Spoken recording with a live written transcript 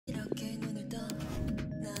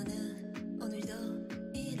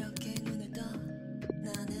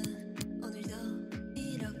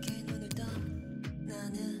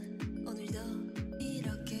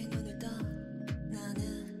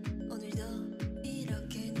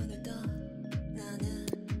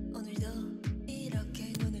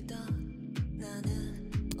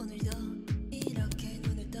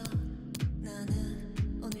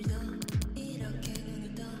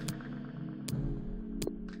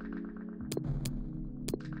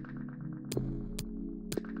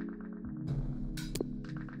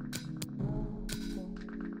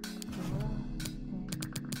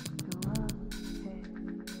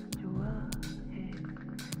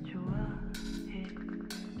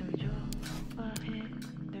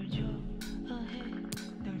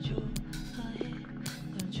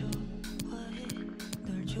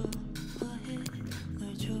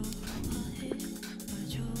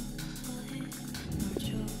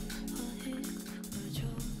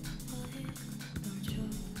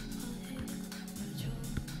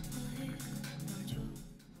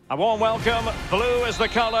A warm welcome. Blue is the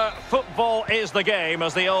colour, football is the game,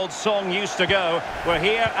 as the old song used to go. We're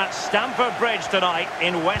here at Stamford Bridge tonight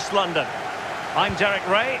in West London. I'm Derek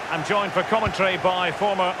Ray. I'm joined for commentary by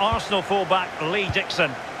former Arsenal fullback Lee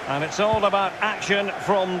Dixon. And it's all about action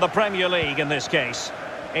from the Premier League in this case.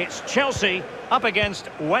 It's Chelsea up against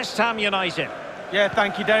West Ham United. Yeah,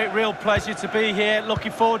 thank you, Derek. Real pleasure to be here.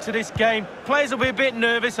 Looking forward to this game. Players will be a bit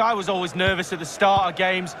nervous. I was always nervous at the start of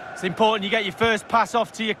games. It's important you get your first pass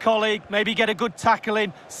off to your colleague, maybe get a good tackle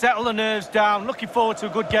in, settle the nerves down. Looking forward to a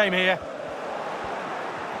good game here.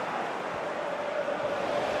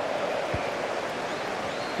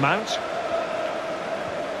 Mount.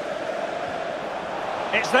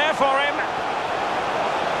 It's there for him.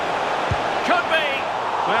 Could be.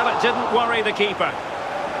 Well, it didn't worry the keeper.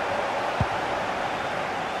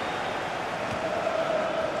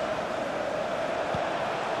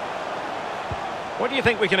 What do you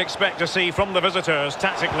think we can expect to see from the visitors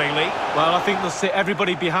tactically, Lee? Well, I think they'll sit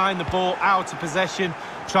everybody behind the ball, out of possession,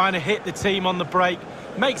 trying to hit the team on the break.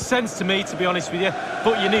 Makes sense to me, to be honest with you,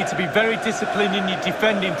 but you need to be very disciplined in your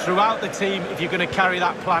defending throughout the team if you're going to carry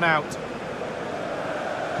that plan out.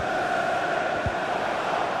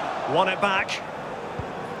 Won it back.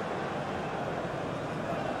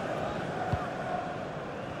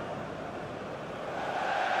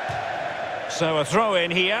 So a throw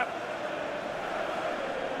in here.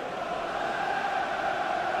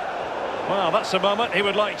 Well, that's a moment he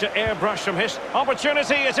would like to airbrush from his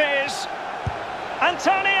opportunity. It is.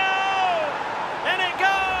 Antonio! In it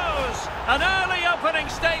goes! An early opening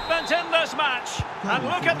statement in this match. And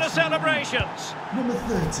look at the celebrations. Number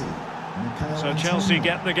 30. So Chelsea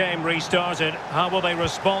get the game restarted. How will they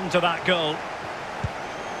respond to that goal?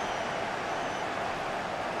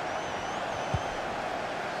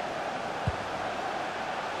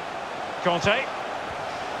 Conte.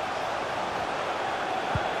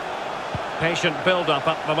 Patient build-up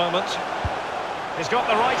at the moment. He's got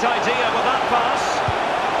the right idea with that pass.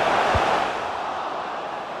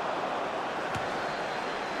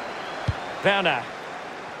 Werner.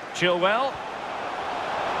 Chilwell.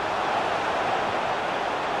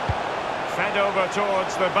 Fed over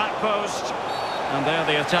towards the back post. And there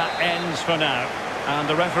the attack ends for now. And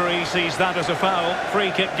the referee sees that as a foul. Free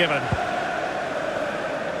kick given.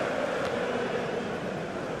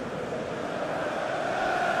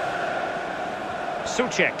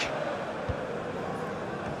 Suchek.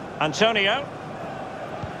 Antonio.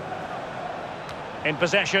 In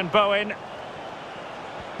possession, Bowen.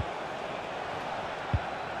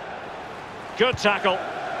 Good tackle.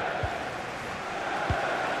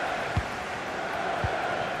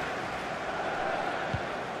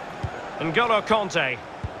 N'Golo Conte.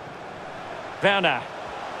 Werner.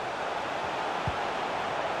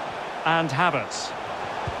 And Havertz.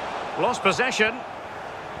 Lost possession.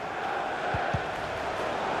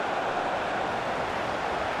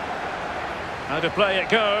 How to play it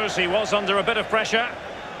goes. He was under a bit of pressure.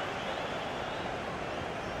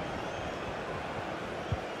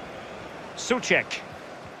 Suchek.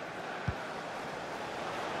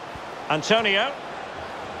 Antonio.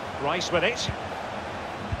 Rice with it.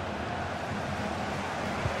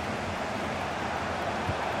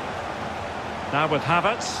 Now with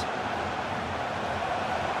Havertz.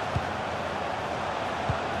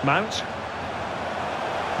 Mount.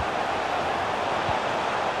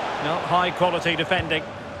 No, high-quality defending.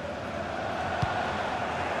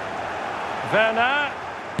 Werner.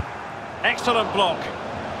 Excellent block.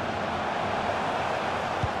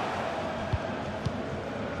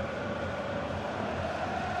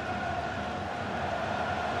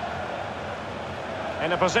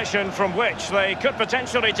 In a position from which they could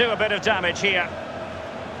potentially do a bit of damage here.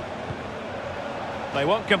 They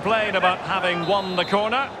won't complain about having won the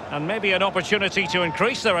corner, and maybe an opportunity to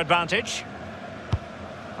increase their advantage.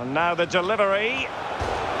 And now the delivery.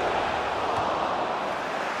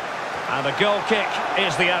 And a goal kick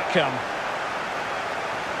is the outcome.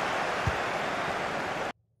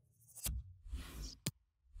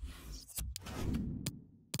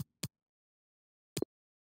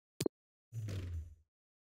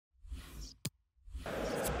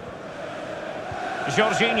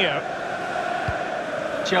 Jorginho.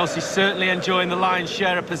 Chelsea certainly enjoying the lion's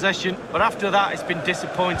share of possession, but after that it's been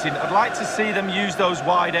disappointing. I'd like to see them use those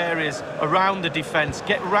wide areas around the defence,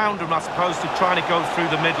 get round them as opposed to trying to go through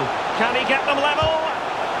the middle. Can he get them level?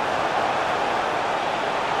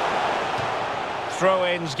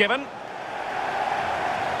 Throw-ins given.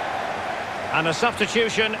 And a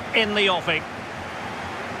substitution in the offing.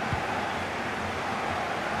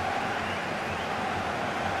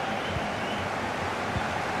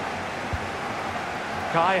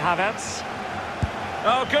 Kai Havertz.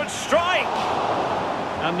 Oh, good strike!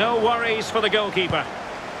 And no worries for the goalkeeper.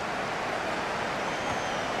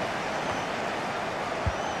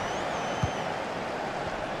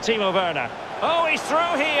 Timo Werner. Oh, he's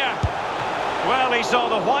through here! Well, he saw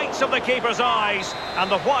the whites of the keeper's eyes and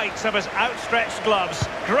the whites of his outstretched gloves.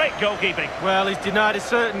 Great goalkeeping. Well, he's denied a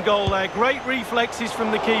certain goal there. Great reflexes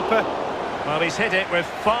from the keeper. Well, he's hit it with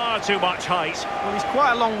far too much height. Well, he's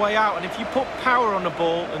quite a long way out, and if you put power on the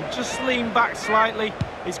ball and just lean back slightly,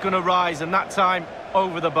 it's going to rise, and that time,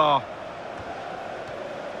 over the bar.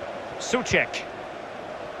 Souček.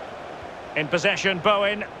 In possession,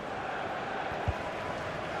 Bowen.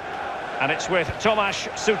 And it's with Tomasz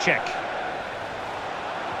Souček.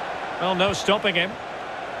 Well, no stopping him.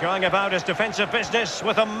 Going about his defensive business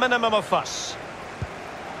with a minimum of fuss.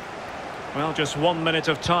 Well, just 1 minute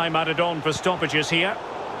of time added on for stoppages here.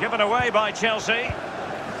 Given away by Chelsea.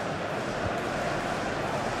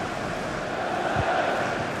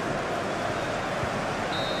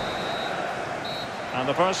 And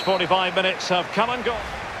the first 45 minutes have come and gone.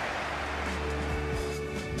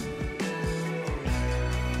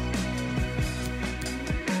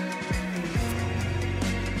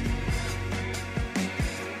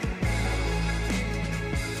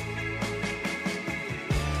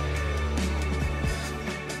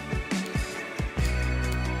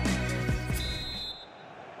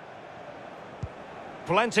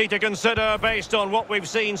 Plenty to consider based on what we've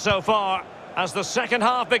seen so far as the second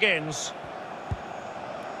half begins.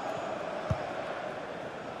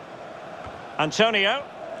 Antonio.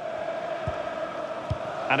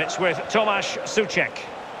 And it's with Tomasz Souček.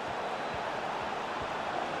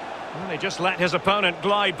 Well, he just let his opponent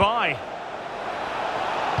glide by.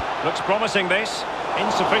 Looks promising, this.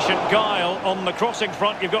 Insufficient guile on the crossing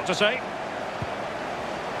front, you've got to say.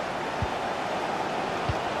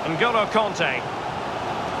 N'Golo Kanté.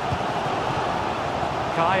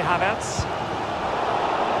 Kai Havertz.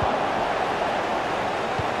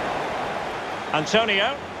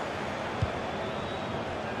 Antonio.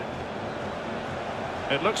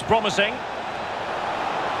 It looks promising.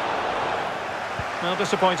 Well,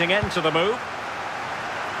 disappointing end to the move.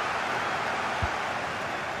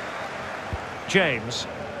 James.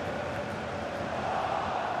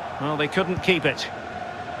 Well, they couldn't keep it.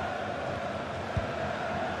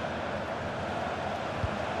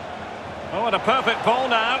 Oh, and a perfect ball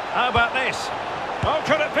now. How about this? Oh,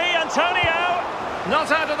 could it be Antonio? Not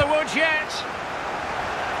out of the woods yet.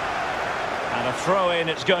 And a throw-in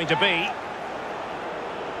it's going to be.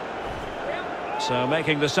 So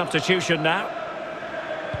making the substitution now.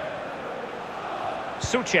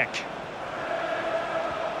 Souček.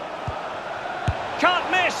 Can't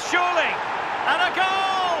miss, surely. And a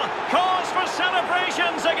goal! Cause for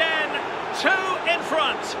celebrations again. 2 in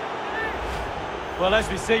front. Well, as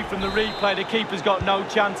we see from the replay, the keeper's got no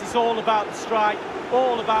chance. It's all about the strike,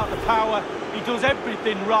 all about the power. He does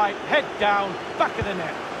everything right. Head down, back of the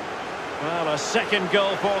net. Well, a second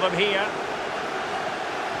goal for them here.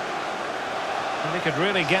 And they could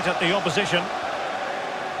really get at the opposition.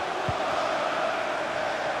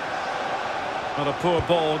 Not a poor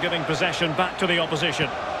ball, giving possession back to the opposition.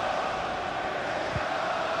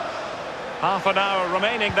 Half an hour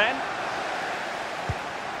remaining then.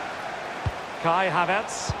 Kai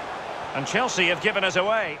Havertz. And Chelsea have given us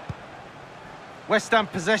away. West Ham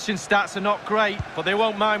possession stats are not great, but they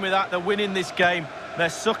won't mind with that. They're winning this game. They're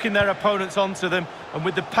sucking their opponents onto them. And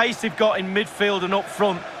with the pace they've got in midfield and up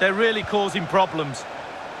front, they're really causing problems.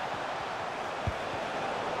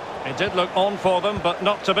 It did look on for them, but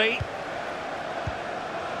not to be.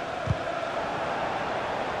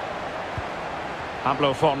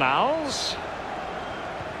 Pablo Fornals.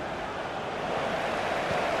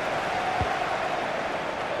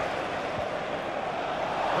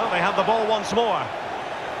 Well, they have the ball once more.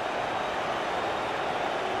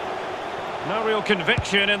 No real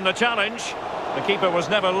conviction in the challenge. The keeper was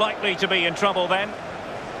never likely to be in trouble then.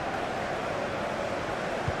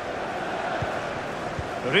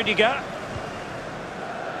 Rudiger.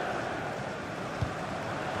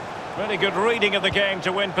 Really good reading of the game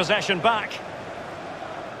to win possession back.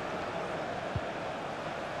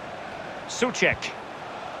 Souček.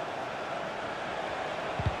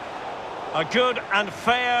 A good and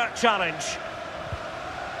fair challenge.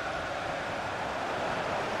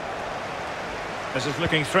 This is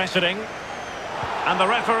looking threatening. And the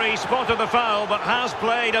referee spotted the foul, but has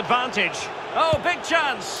played advantage. Oh, big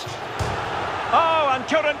chance. Oh, and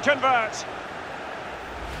couldn't convert.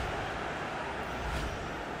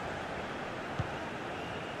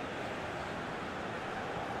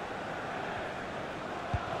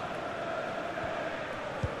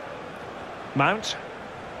 Mount.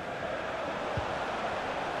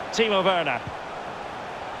 Timo Werner.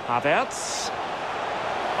 Havertz.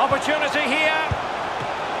 Opportunity here.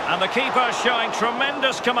 And the keeper showing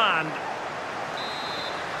tremendous command.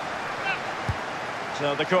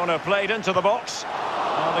 So the corner played into the box.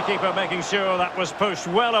 And the keeper making sure that was pushed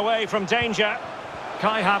well away from danger.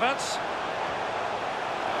 Kai Havertz.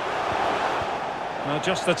 Well,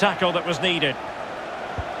 just the tackle that was needed.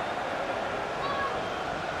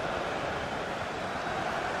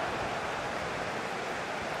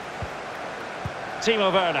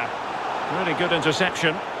 Timo Werner. Really good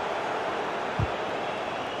interception.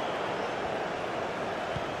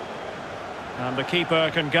 And the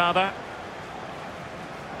keeper can gather.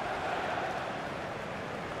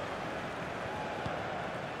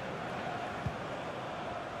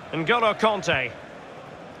 N'Golo Kanté.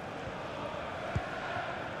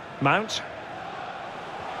 Mount.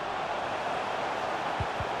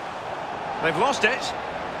 They've lost it.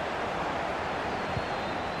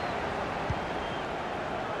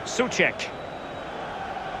 Souček.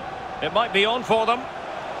 It might be on for them.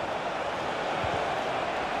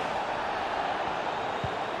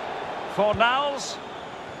 Fornals.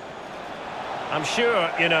 I'm sure,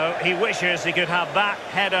 you know, he wishes he could have that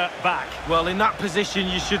header back. Well, in that position,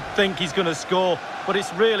 you should think he's going to score, but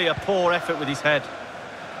it's really a poor effort with his head.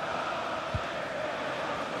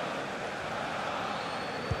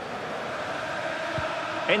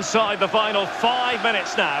 Inside the final 5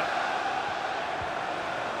 minutes now.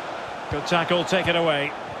 Good tackle, taken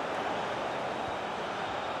away.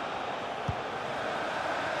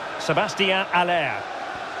 Sébastien Haller.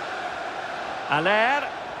 Haller.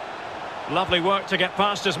 Lovely work to get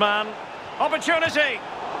past his man. Opportunity.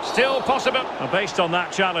 Still possible. Well, based on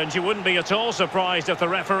that challenge, you wouldn't be at all surprised if the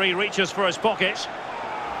referee reaches for his pockets.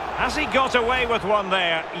 Has he got away with one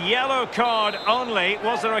there? Yellow card only.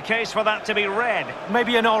 Was there a case for that to be red?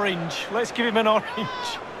 Maybe an orange. Let's give him an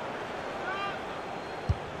orange.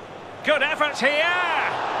 Good effort here.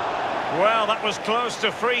 Well, that was close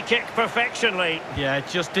to free kick perfection, Lee. Yeah,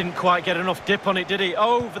 just didn't quite get enough dip on it, did he?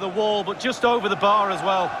 Over the wall, but just over the bar as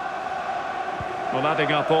well. Well,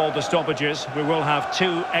 adding up all the stoppages, we will have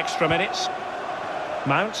 2 extra minutes.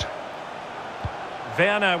 Mount.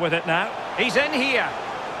 Werner with it now. He's in here.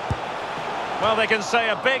 Well, they can say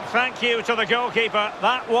a big thank you to the goalkeeper.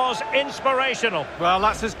 That was inspirational. Well,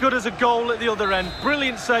 that's as good as a goal at the other end.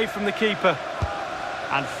 Brilliant save from the keeper.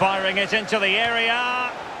 And firing it into the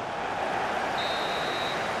area.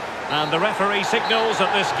 And the referee signals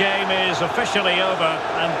that this game is officially over.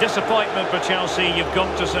 And disappointment for Chelsea, you've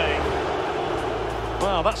got to say.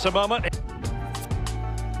 Well, that's a moment.